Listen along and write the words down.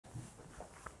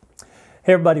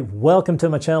Hey everybody, welcome to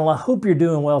my channel. I hope you're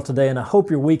doing well today and I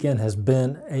hope your weekend has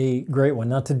been a great one.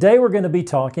 Now today we're going to be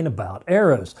talking about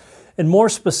arrows and more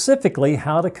specifically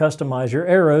how to customize your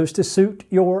arrows to suit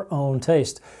your own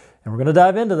taste. And we're going to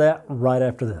dive into that right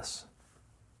after this.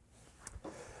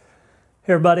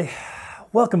 Hey everybody,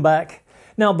 welcome back.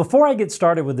 Now before I get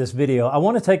started with this video, I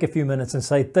want to take a few minutes and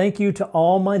say thank you to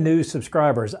all my new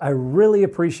subscribers. I really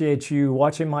appreciate you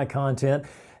watching my content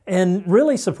and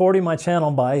really supporting my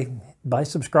channel by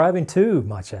subscribing to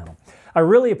my channel. I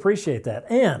really appreciate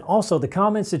that. And also the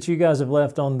comments that you guys have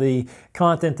left on the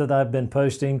content that I've been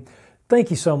posting.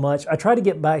 Thank you so much. I try to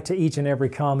get back to each and every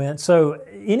comment. So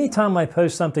anytime I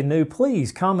post something new,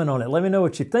 please comment on it. Let me know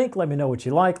what you think. Let me know what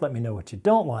you like. Let me know what you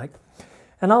don't like.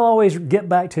 And I'll always get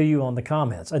back to you on the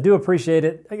comments. I do appreciate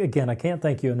it. Again, I can't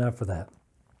thank you enough for that.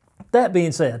 That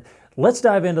being said, let's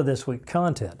dive into this week's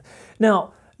content.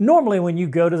 Now, normally when you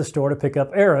go to the store to pick up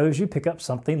arrows, you pick up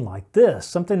something like this,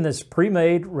 something that's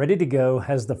pre-made, ready to go,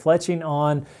 has the fletching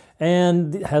on,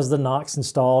 and has the nocks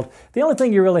installed. The only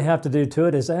thing you really have to do to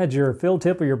it is add your field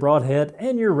tip or your broadhead,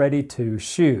 and you're ready to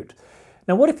shoot.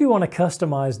 Now, what if you want to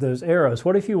customize those arrows?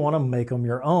 What if you want to make them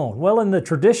your own? Well, in the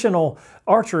traditional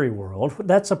archery world,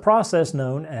 that's a process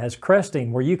known as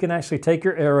cresting, where you can actually take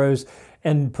your arrows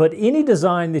and put any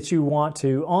design that you want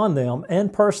to on them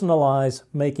and personalize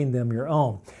making them your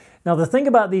own. Now, the thing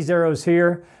about these arrows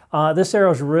here, this arrow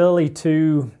is really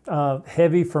too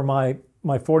heavy for my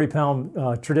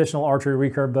 40-pound traditional archery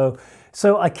recurve bow,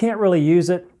 so I can't really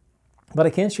use it, but I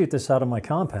can shoot this out of my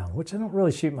compound, which I don't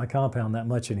really shoot my compound that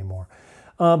much anymore.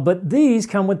 But these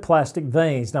come with plastic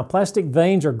vanes. Now, plastic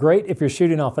vanes are great if you're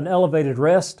shooting off an elevated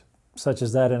rest, such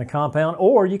as that in a compound,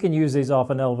 or you can use these off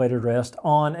an elevated rest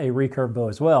on a recurve bow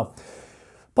as well.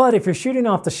 But if you're shooting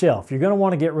off the shelf, you're going to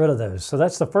want to get rid of those. So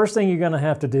that's the first thing you're going to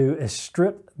have to do is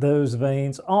strip those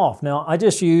vanes off. Now, I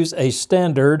just use a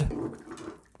standard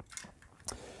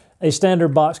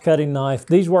box cutting knife.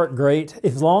 These work great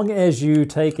as long as you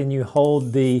take and you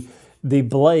hold the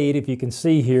blade, if you can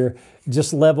see here,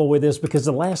 just level with this, because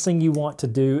the last thing you want to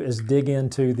do is dig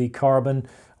into the carbon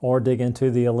or dig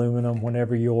into the aluminum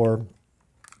whenever you're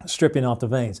stripping off the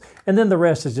vanes. And then the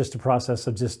rest is just a process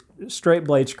of just straight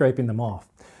blade scraping them off.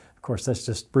 Of course, that's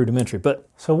just rudimentary. But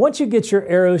so once you get your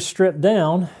arrows stripped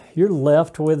down, you're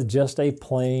left with just a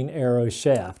plain arrow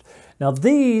shaft. Now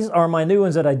these are my new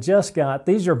ones that I just got.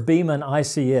 These are Beeman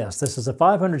ICS. This is a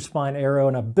 500 spine arrow,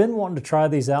 and I've been wanting to try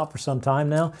these out for some time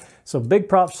now. So big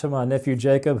props to my nephew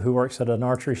Jacob, who works at an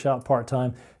archery shop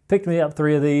part-time. Picked me up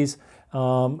 3 of these,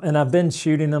 and I've been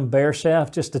shooting them bare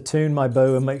shaft just to tune my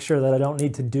bow and make sure that I don't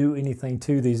need to do anything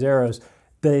to these arrows.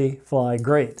 They fly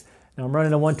great. Now I'm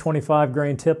running a 125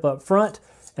 grain tip up front,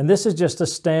 and this is just a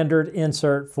standard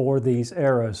insert for these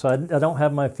arrows. So I don't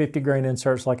have my 50 grain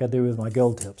inserts like I do with my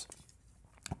gold tips.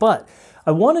 But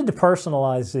I wanted to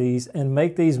personalize these and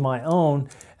make these my own,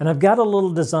 and I've got a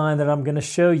little design that I'm going to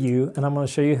show you, and I'm going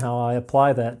to show you how I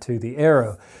apply that to the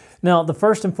arrow. Now, the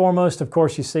first and foremost, of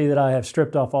course, you see that I have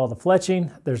stripped off all the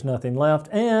fletching. There's nothing left,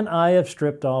 and I have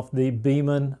stripped off the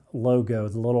Beeman logo,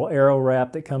 the little arrow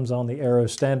wrap that comes on the arrow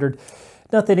standard.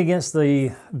 Nothing against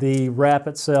the wrap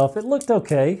itself. It looked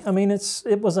okay. I mean,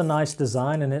 it was a nice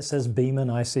design, and it says Beeman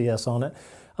ICS on it,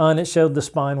 and it showed the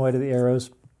spine weight of the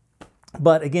arrows.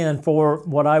 But again, for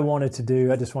what I wanted to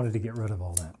do, I just wanted to get rid of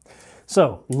all that.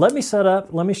 So let me set up,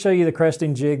 let me show you the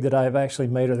cresting jig that I have actually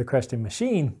made, or the cresting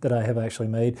machine that I have actually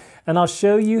made, and I'll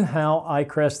show you how I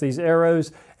crest these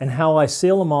arrows and how I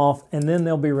seal them off, and then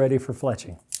they'll be ready for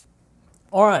fletching.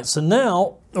 All right, so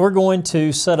now we're going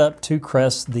to set up to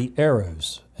crest the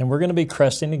arrows, and we're going to be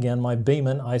cresting again my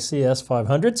Beeman ICS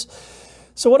 500s.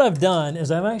 So what I've done is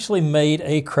I've actually made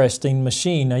a cresting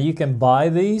machine. Now you can buy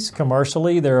these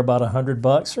commercially. They're about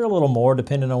 $100 or a little more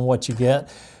depending on what you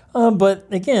get. But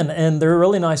again, and they're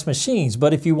really nice machines.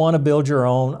 But if you want to build your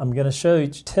own, I'm going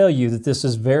to tell you that this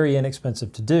is very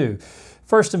inexpensive to do.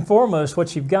 First and foremost,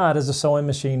 what you've got is a sewing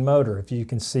machine motor, if you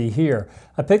can see here.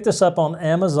 I picked this up on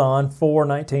Amazon for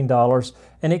 $19,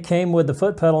 and it came with the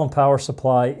foot pedal and power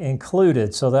supply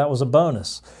included, so that was a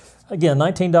bonus. Again,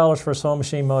 $19 for a sewing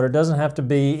machine motor. Doesn't have to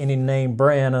be any name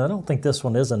brand, and I don't think this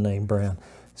one is a name brand.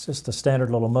 It's just a standard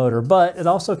little motor, but it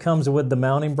also comes with the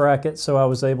mounting bracket, so I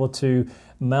was able to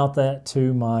mount that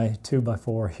to my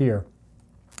 2x4 here.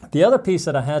 The other piece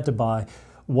that I had to buy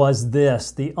was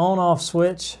this, the on-off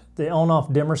switch, the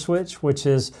on-off dimmer switch, which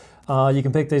is, you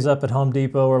can pick these up at Home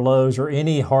Depot or Lowe's or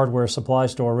any hardware supply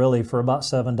store really for about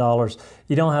 $7.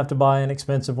 You don't have to buy an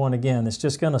expensive one again. It's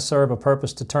just going to serve a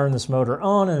purpose to turn this motor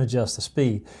on and adjust the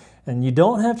speed. And you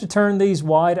don't have to turn these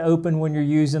wide open when you're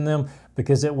using them,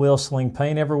 because it will sling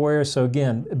paint everywhere. So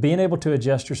again, being able to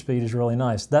adjust your speed is really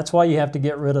nice. That's why you have to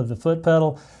get rid of the foot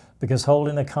pedal, because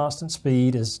holding a constant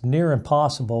speed is near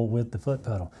impossible with the foot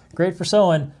pedal. Great for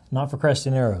sewing, not for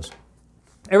cresting arrows.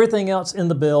 Everything else in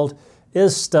the build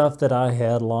is stuff that I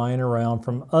had lying around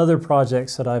from other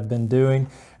projects that I've been doing.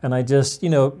 And I just,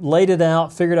 laid it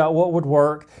out, figured out what would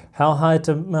work, how high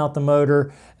to mount the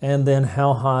motor, and then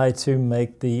how high to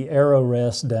make the arrow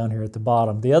rest down here at the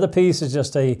bottom. The other piece is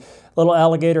just a little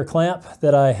alligator clamp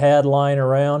that I had lying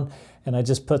around, and I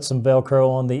just put some Velcro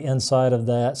on the inside of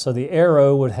that so the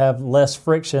arrow would have less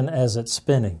friction as it's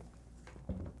spinning.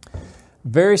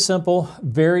 Very simple,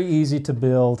 very easy to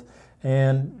build,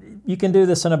 and you can do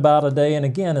this in about a day, and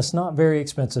again, it's not very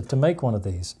expensive to make one of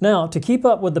these. Now, to keep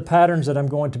up with the patterns that I'm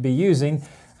going to be using,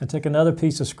 I took another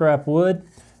piece of scrap wood,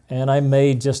 and I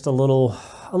made just a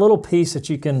little piece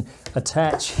that you can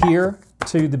attach here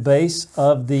to the base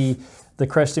of the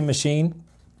cresting machine.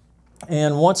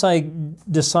 And once I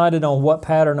decided on what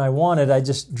pattern I wanted, I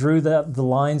just drew the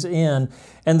lines in.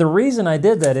 And the reason I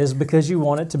did that is because you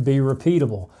want it to be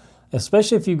repeatable,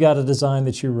 especially if you've got a design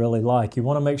that you really like. You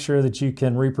want to make sure that you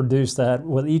can reproduce that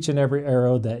with each and every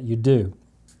arrow that you do.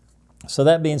 So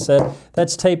that being said,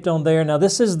 that's taped on there. Now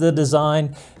this is the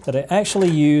design that I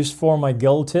actually used for my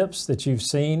gold tips that you've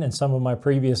seen in some of my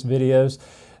previous videos.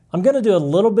 I'm going to do a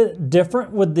little bit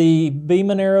different with the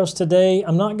Beeman arrows today.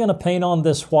 I'm not going to paint on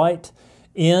this white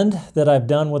end that I've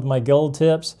done with my gold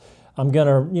tips. I'm going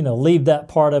to, leave that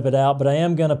part of it out, but I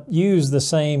am going to use the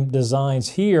same designs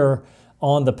here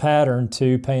on the pattern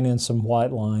to paint in some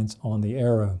white lines on the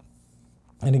arrow.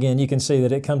 And again, you can see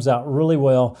that it comes out really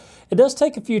well. It does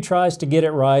take a few tries to get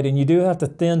it right, and you do have to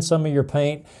thin some of your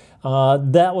paint.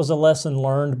 That was a lesson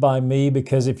learned by me,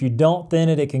 because if you don't thin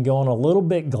it, it can go on a little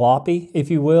bit gloppy,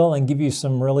 if you will, and give you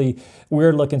some really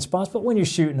weird looking spots. But when you're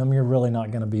shooting them, you're really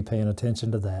not going to be paying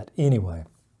attention to that anyway.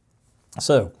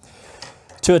 So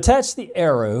to attach the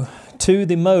arrow to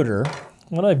the motor,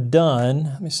 what I've done,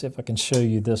 let me see if I can show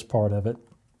you this part of it.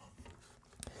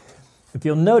 If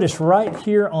you'll notice right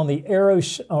here on the arrow,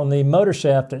 on the motor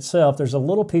shaft itself, there's a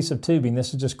little piece of tubing.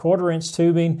 This is just 1/4 inch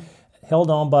tubing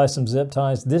held on by some zip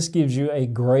ties. This gives you a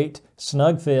great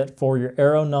snug fit for your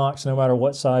arrow nocks, no matter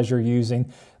what size you're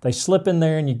using. They slip in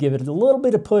there and you give it a little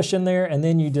bit of push in there, and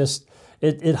then you just,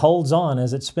 it holds on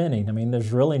as it's spinning. I mean,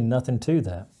 there's really nothing to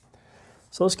that.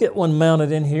 So let's get one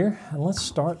mounted in here, and let's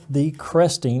start the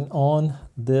cresting on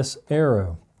this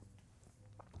arrow.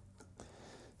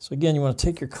 So again, you want to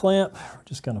take your clamp, we're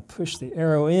just going to push the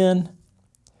arrow in,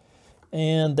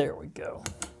 and there we go.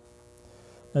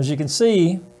 As you can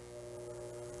see,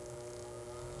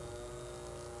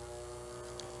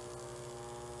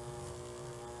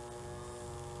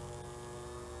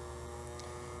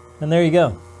 and there you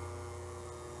go.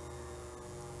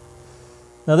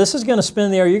 Now this is going to spin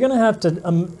the arrow. You're going to have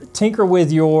to tinker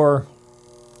with your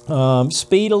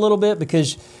speed a little bit,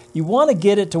 because you want to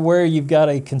get it to where you've got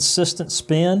a consistent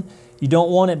spin. You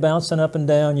don't want it bouncing up and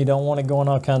down. You don't want it going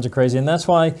all kinds of crazy. And that's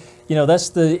why, that's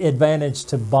the advantage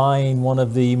to buying one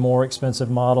of the more expensive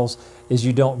models, is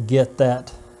you don't get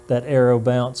that arrow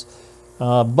bounce.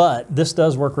 But this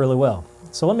does work really well.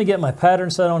 So let me get my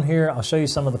pattern set on here. I'll show you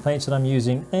some of the paints that I'm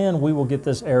using, and we will get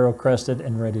this arrow crested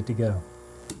and ready to go.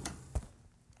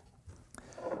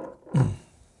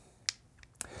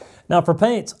 Now for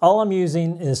paints, all I'm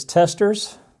using is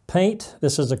Testors paint.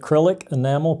 This is acrylic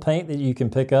enamel paint that you can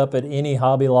pick up at any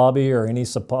Hobby Lobby or any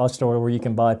supply store where you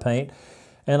can buy paint.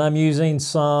 And I'm using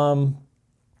some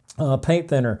paint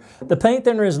thinner. The paint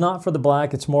thinner is not for the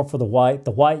black, it's more for the white.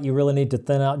 The white you really need to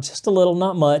thin out just a little,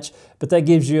 not much, but that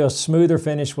gives you a smoother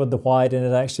finish with the white, and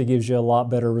it actually gives you a lot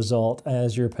better result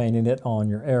as you're painting it on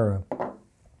your arrow.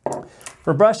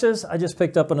 For brushes, I just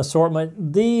picked up an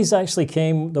assortment. These actually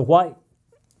came, the white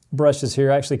brushes here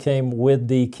actually came with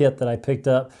the kit that I picked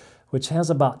up, which has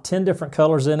about 10 different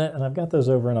colors in it, and I've got those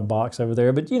over in a box over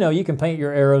there. But you can paint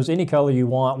your arrows any color you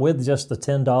want with just the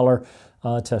 $10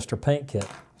 Testor paint kit.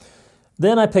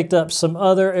 Then I picked up some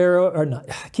other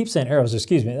I keep saying arrows,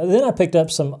 excuse me. Then I picked up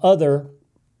some other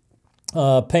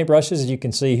paint brushes, as you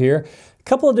can see here. A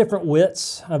couple of different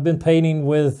widths. I've been painting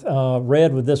with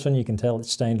red with this one. You can tell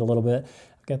it's stained a little bit.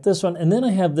 I've got this one, and then I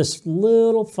have this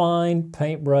little fine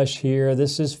paintbrush here.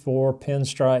 This is for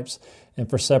pinstripes and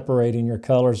for separating your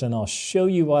colors, and I'll show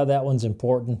you why that one's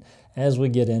important as we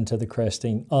get into the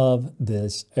cresting of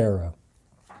this arrow.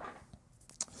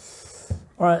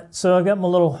 All right, so I've got my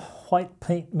little white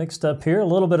paint mixed up here, a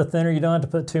little bit of thinner. You don't have to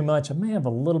put too much. I may have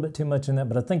a little bit too much in that,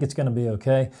 but I think it's going to be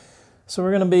okay. So we're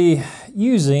going to be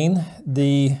using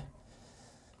the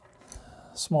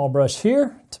small brush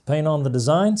here to paint on the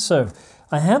design. So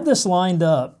I have this lined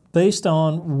up based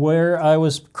on where I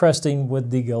was cresting with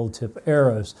the gold tip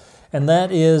arrows. And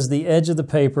that is the edge of the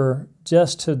paper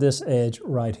just to this edge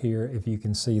right here, if you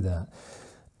can see that.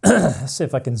 Let's see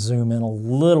if I can zoom in a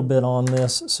little bit on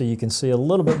this so you can see a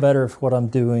little bit better of what I'm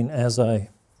doing as I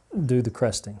do the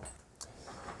cresting.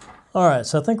 All right,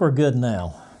 so I think we're good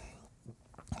now.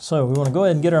 So we want to go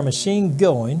ahead and get our machine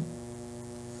going.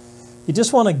 You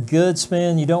just want a good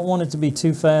spin. You don't want it to be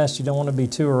too fast. You don't want it to be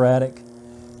too erratic.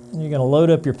 And you're going to load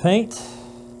up your paint.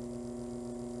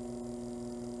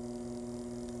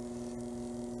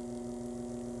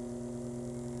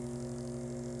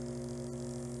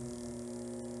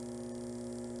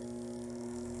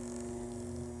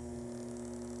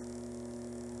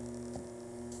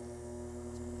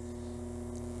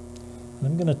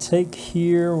 I'm going to take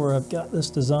here where I've got this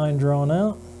design drawn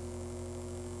out.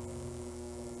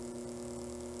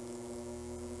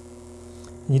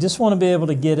 You just want to be able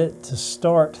to get it to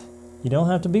start. You don't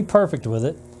have to be perfect with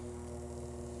it.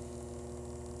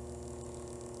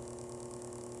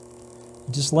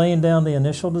 You're just laying down the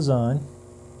initial design.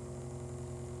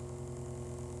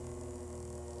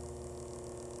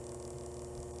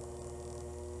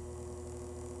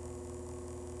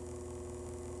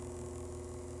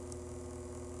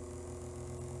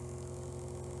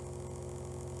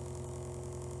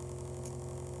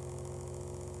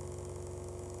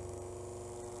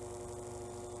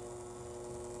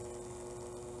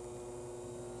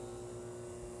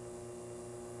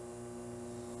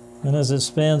 And as it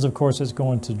spins, of course, it's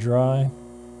going to dry.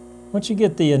 Once you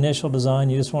get the initial design,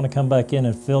 you just want to come back in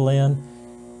and fill in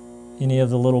any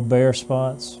of the little bare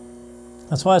spots.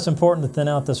 That's why it's important to thin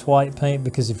out this white paint,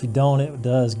 because if you don't, it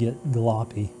does get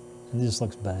gloppy. It just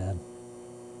looks bad.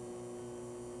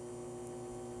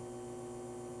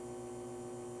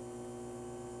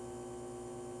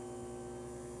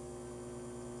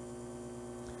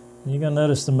 You're going to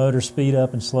notice the motor speed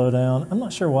up and slow down. I'm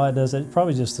not sure why it does that. It's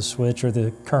probably just the switch or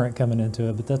the current coming into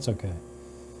it, but that's okay.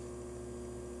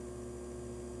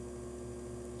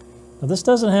 Now this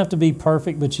doesn't have to be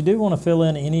perfect, but you do want to fill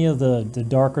in any of the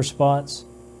darker spots.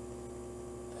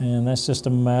 And that's just a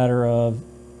matter of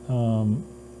going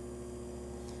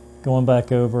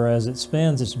back over as it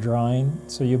spins, it's drying,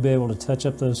 so you'll be able to touch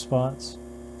up those spots.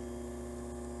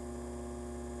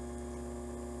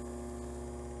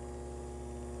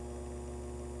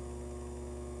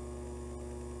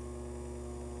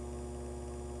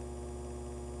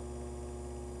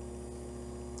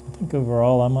 I think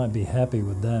overall I might be happy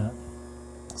with that.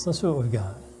 So that's what we've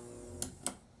got.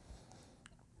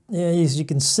 Yeah, as you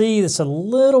can see, it's a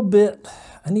little bit,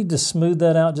 I need to smooth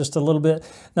that out just a little bit.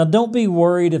 Now don't be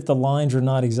worried if the lines are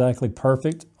not exactly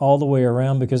perfect all the way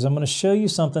around, because I'm going to show you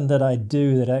something that I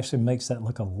do that actually makes that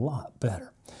look a lot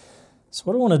better. So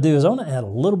what I want to do is I want to add a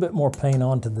little bit more paint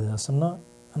onto this. I'm not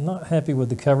happy with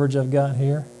the coverage I've got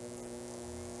here.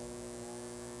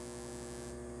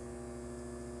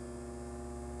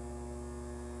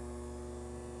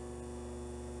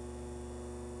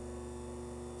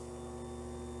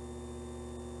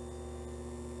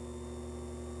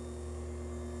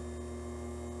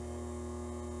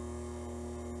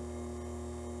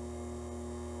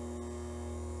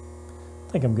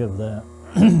 I think I'm good with that.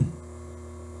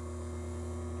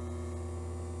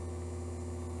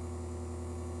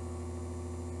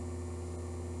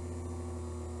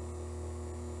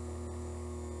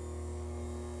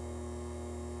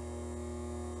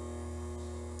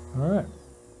 All right.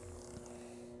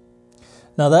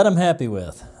 Now that I'm happy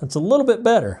with. It's a little bit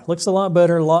better. Looks a lot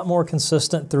better, a lot more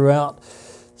consistent throughout.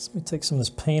 Let me take some of this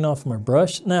paint off my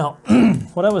brush. Now,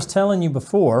 what I was telling you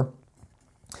before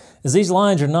is these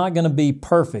lines are not going to be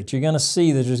perfect. You're going to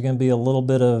see that there's going to be a little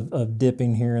bit of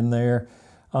dipping here and there.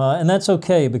 And that's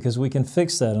okay, because we can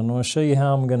fix that. I'm going to show you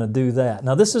how I'm going to do that.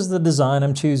 Now this is the design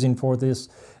I'm choosing for these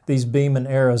beam and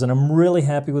arrows, and I'm really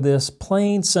happy with this.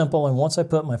 Plain simple, and once I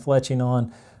put my fletching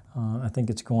on, I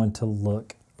think it's going to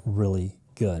look really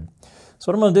good.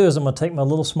 So what I'm going to do is I'm going to take my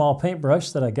little small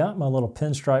paintbrush that I got, my little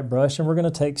pinstripe brush, and we're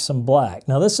going to take some black.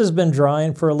 Now this has been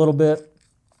drying for a little bit.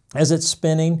 As it's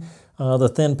spinning, the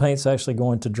thin paint's actually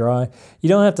going to dry. You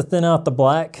don't have to thin out the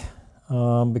black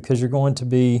because you're going to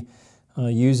be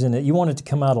using it. You want it to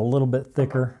come out a little bit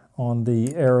thicker on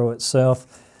the arrow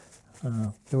itself.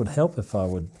 It would help if I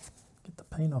would get the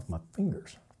paint off my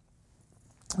fingers.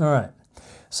 All right.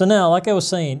 So now, like I was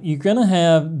saying, you're going to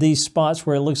have these spots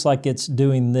where it looks like it's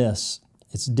doing this.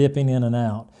 It's dipping in and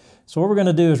out. So what we're going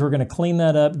to do is we're going to clean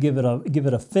that up, give it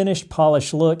a finished,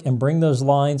 polished look, and bring those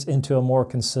lines into a more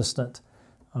consistent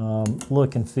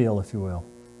look and feel, if you will.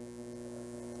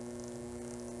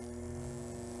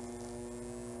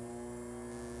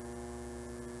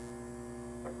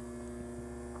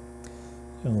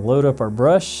 Gonna load up our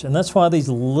brush, and that's why these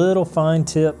little fine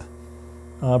tip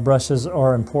brushes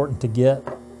are important to get.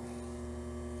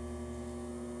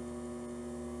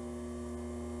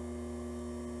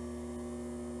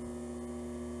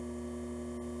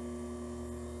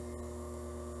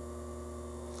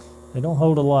 They don't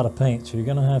hold a lot of paint, so you're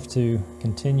going to have to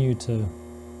continue to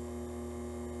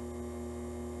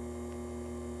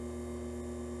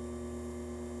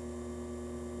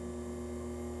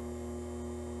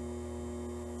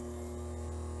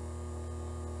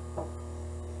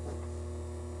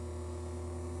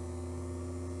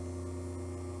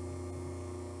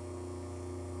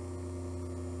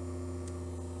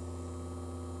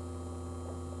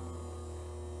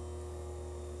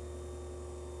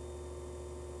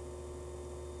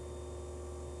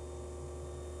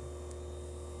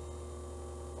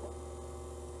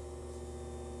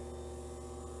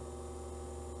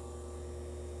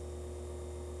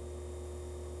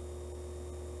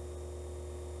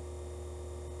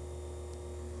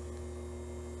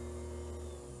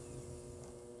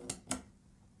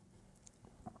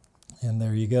and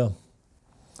there you go.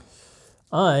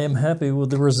 I am happy with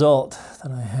the result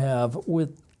that I have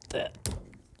with that.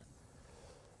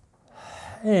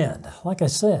 And like I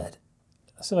said,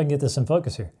 let's see if I can get this in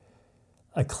focus here.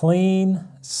 A clean,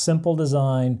 simple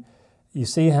design. You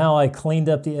see how I cleaned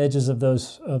up the edges of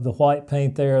the white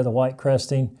paint there, the white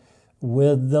cresting,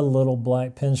 with the little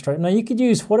black pinstripe. Now you could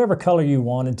use whatever color you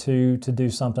wanted to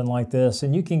do something like this,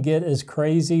 and you can get as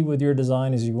crazy with your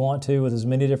design as you want to with as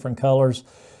many different colors.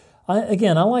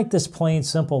 Again, I like this plain,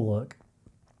 simple look,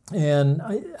 and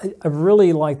I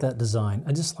really like that design.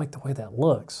 I just like the way that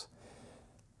looks.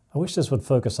 I wish this would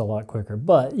focus a lot quicker,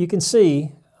 but you can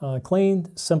see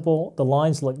clean, simple, the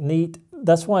lines look neat.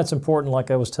 That's why it's important,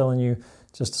 like I was telling you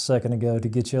just a second ago, to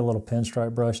get you a little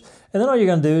pinstripe brush. And then all you're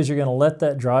going to do is you're going to let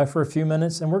that dry for a few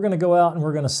minutes, and we're going to go out and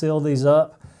we're going to seal these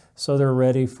up so they're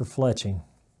ready for fletching.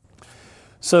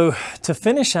 So to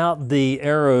finish out the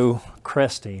arrow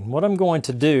cresting, what I'm going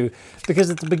to do, because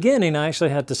at the beginning I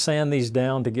actually had to sand these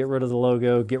down to get rid of the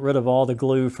logo, get rid of all the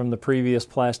glue from the previous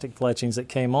plastic fletchings that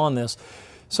came on this.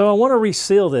 So I want to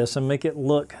reseal this and make it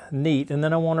look neat, and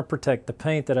then I want to protect the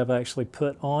paint that I've actually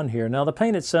put on here. Now the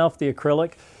paint itself, the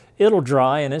acrylic, it'll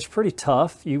dry and it's pretty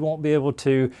tough. You won't be able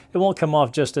to, it won't come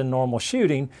off just in normal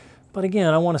shooting. But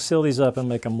again, I want to seal these up and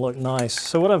make them look nice.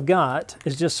 So what I've got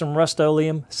is just some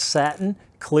Rust-Oleum satin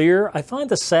clear. I find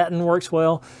the satin works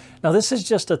well. Now this is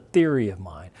just a theory of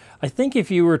mine. I think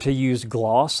if you were to use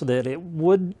gloss, that it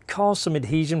would cause some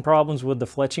adhesion problems with the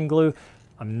fletching glue.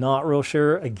 I'm not real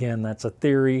sure. Again, that's a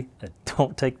theory.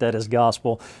 Don't take that as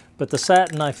gospel. But the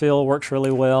satin, I feel, works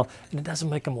really well, and it doesn't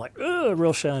make them like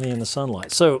real shiny in the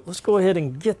sunlight. So let's go ahead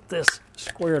and get this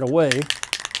squared away.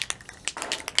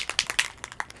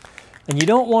 And you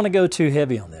don't want to go too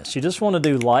heavy on this. You just want to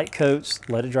do light coats,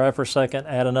 let it dry for a second,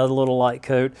 add another little light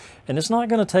coat, and it's not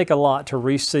going to take a lot to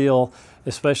reseal,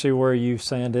 especially where you've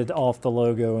sanded off the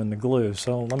logo and the glue.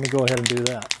 So let me go ahead and do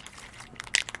that.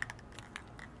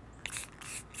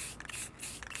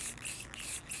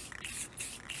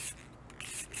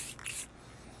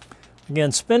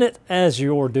 Again, spin it as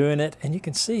you're doing it, and you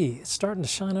can see it's starting to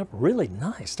shine up really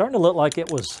nice. Starting to look like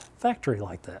it was factory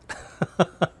like that.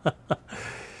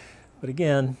 But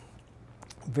again,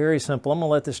 very simple. I'm going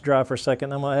to let this dry for a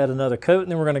second. I'm going to add another coat,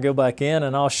 and then we're going to go back in,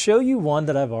 and I'll show you one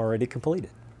that I've already completed.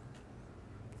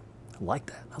 I like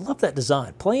that. I love that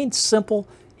design. Plain, simple,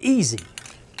 easy.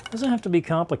 Doesn't have to be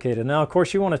complicated. Now, of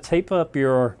course, you want to tape up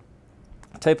your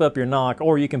knock,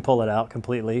 or you can pull it out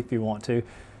completely if you want to.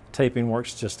 Taping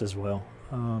works just as well.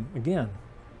 Again,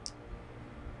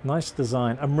 nice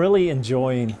design. I'm really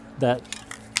enjoying that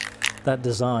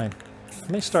design.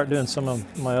 I may start doing some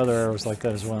of my other arrows like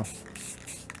that as well.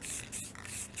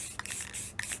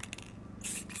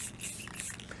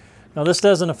 Now this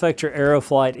doesn't affect your arrow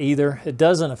flight either. It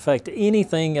doesn't affect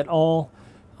anything at all.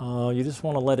 You just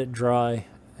want to let it dry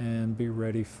and be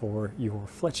ready for your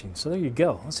fletching. So there you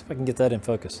go. Let's see if I can get that in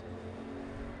focus.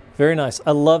 Very nice.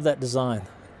 I love that design.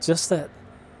 Just that.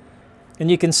 And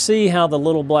you can see how the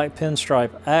little black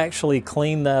pinstripe actually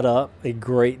cleaned that up a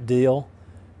great deal.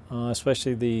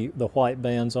 Especially the white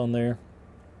bands on there.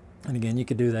 And again, you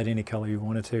could do that any color you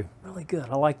wanted to. Really good.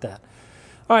 I like that.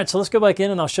 All right, so let's go back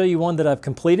in and I'll show you one that I've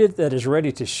completed that is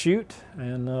ready to shoot.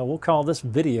 And we'll call this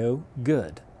video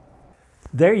good.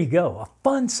 There you go. A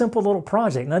fun, simple little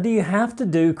project. Now, do you have to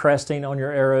do cresting on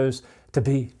your arrows to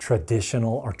be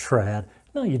traditional or trad?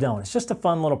 No, you don't. It's just a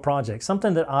fun little project.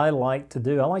 Something that I like to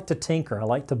do. I like to tinker. I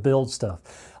like to build stuff.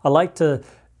 I like to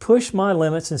push my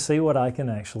limits and see what I can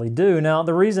actually do. Now,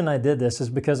 the reason I did this is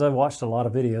because I watched a lot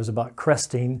of videos about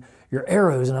cresting your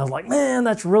arrows, and I was like, man,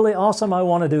 that's really awesome. I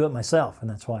want to do it myself, and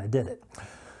that's why I did it.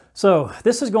 So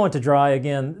this is going to dry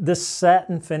again. This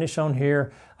satin finish on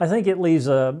here, I think it leaves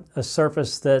a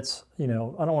surface that's, you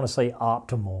know, I don't want to say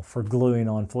optimal for gluing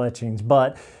on fletchings,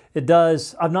 but it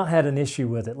does. I've not had an issue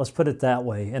with it. Let's put it that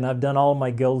way. And I've done all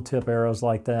my gold tip arrows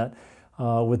like that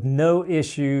with no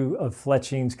issue of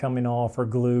fletchings coming off or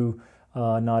glue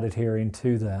not adhering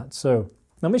to that. So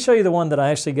let me show you the one that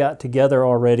I actually got together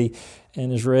already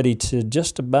and is ready to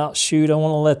just about shoot. I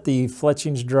want to let the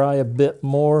fletchings dry a bit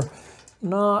more.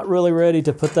 Not really ready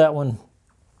to put that one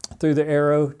through the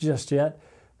arrow just yet,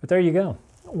 but there you go.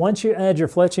 Once you add your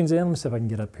fletchings in, let me see if I can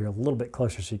get up here a little bit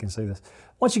closer so you can see this.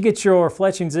 Once you get your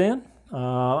fletchings in,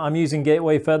 I'm using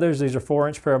Gateway feathers. These are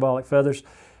 4-inch parabolic feathers.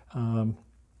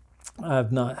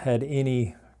 I've not had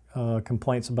any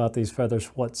complaints about these feathers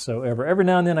whatsoever. Every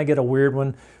now and then I get a weird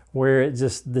one where it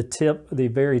just, the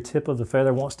very tip of the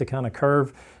feather wants to kind of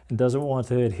curve and doesn't want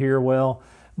to adhere well.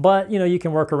 But, you know, you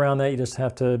can work around that. You just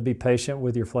have to be patient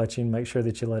with your fletching, make sure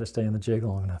that you let it stay in the jig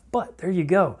long enough. But there you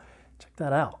go. Check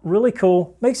that out. Really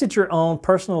cool. Makes it your own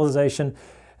personalization.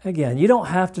 Again, you don't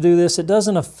have to do this. It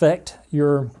doesn't affect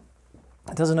your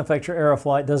arrow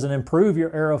flight, doesn't improve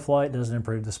your arrow flight, doesn't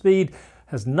improve the speed,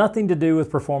 has nothing to do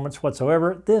with performance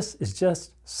whatsoever. This is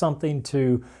just something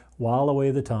to while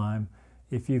away the time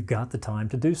if you've got the time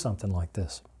to do something like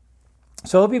this.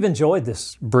 So I hope you've enjoyed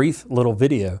this brief little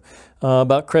video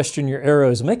about cresting your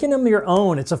arrows, making them your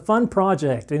own. It's a fun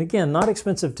project, and again, not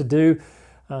expensive to do.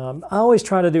 I always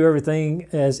try to do everything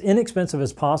as inexpensive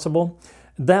as possible.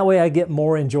 That way I get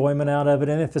more enjoyment out of it,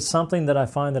 and if it's something that I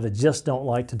find that I just don't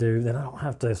like to do, then I don't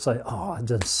have to say, oh, I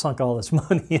just sunk all this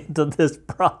money into this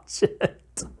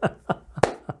project.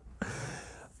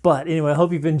 But anyway, I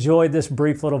hope you've enjoyed this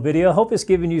brief little video. I hope it's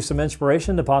given you some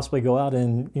inspiration to possibly go out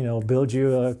and, you know, build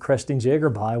you a cresting jig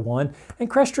or buy one and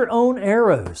crest your own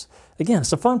arrows. Again,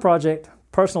 it's a fun project.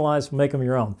 Personalize, make them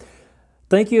your own.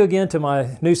 Thank you again to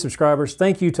my new subscribers.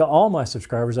 Thank you to all my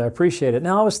subscribers. I appreciate it.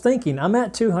 Now, I was thinking, I'm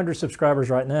at 200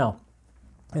 subscribers right now.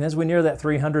 And as we near that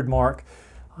 300 mark,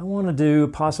 I want to do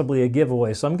possibly a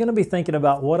giveaway. So I'm going to be thinking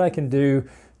about what I can do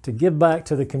to give back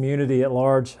to the community at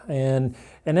large. And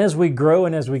as we grow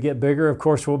and as we get bigger, of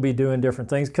course, we'll be doing different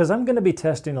things because I'm going to be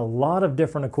testing a lot of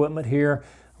different equipment here,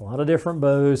 a lot of different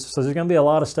bows. So there's going to be a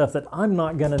lot of stuff that I'm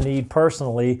not going to need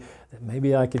personally that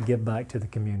maybe I could give back to the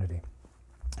community.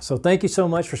 So thank you so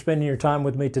much for spending your time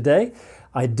with me today.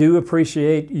 I do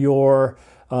appreciate your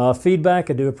feedback.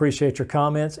 I do appreciate your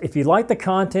comments. If you like the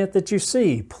content that you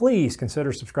see, please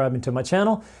consider subscribing to my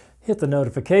channel. Hit the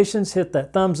notifications, hit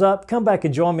that thumbs up, come back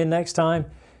and join me next time.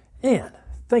 And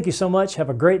thank you so much. Have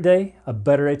a great day, a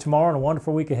better day tomorrow, and a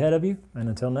wonderful week ahead of you. And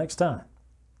until next time.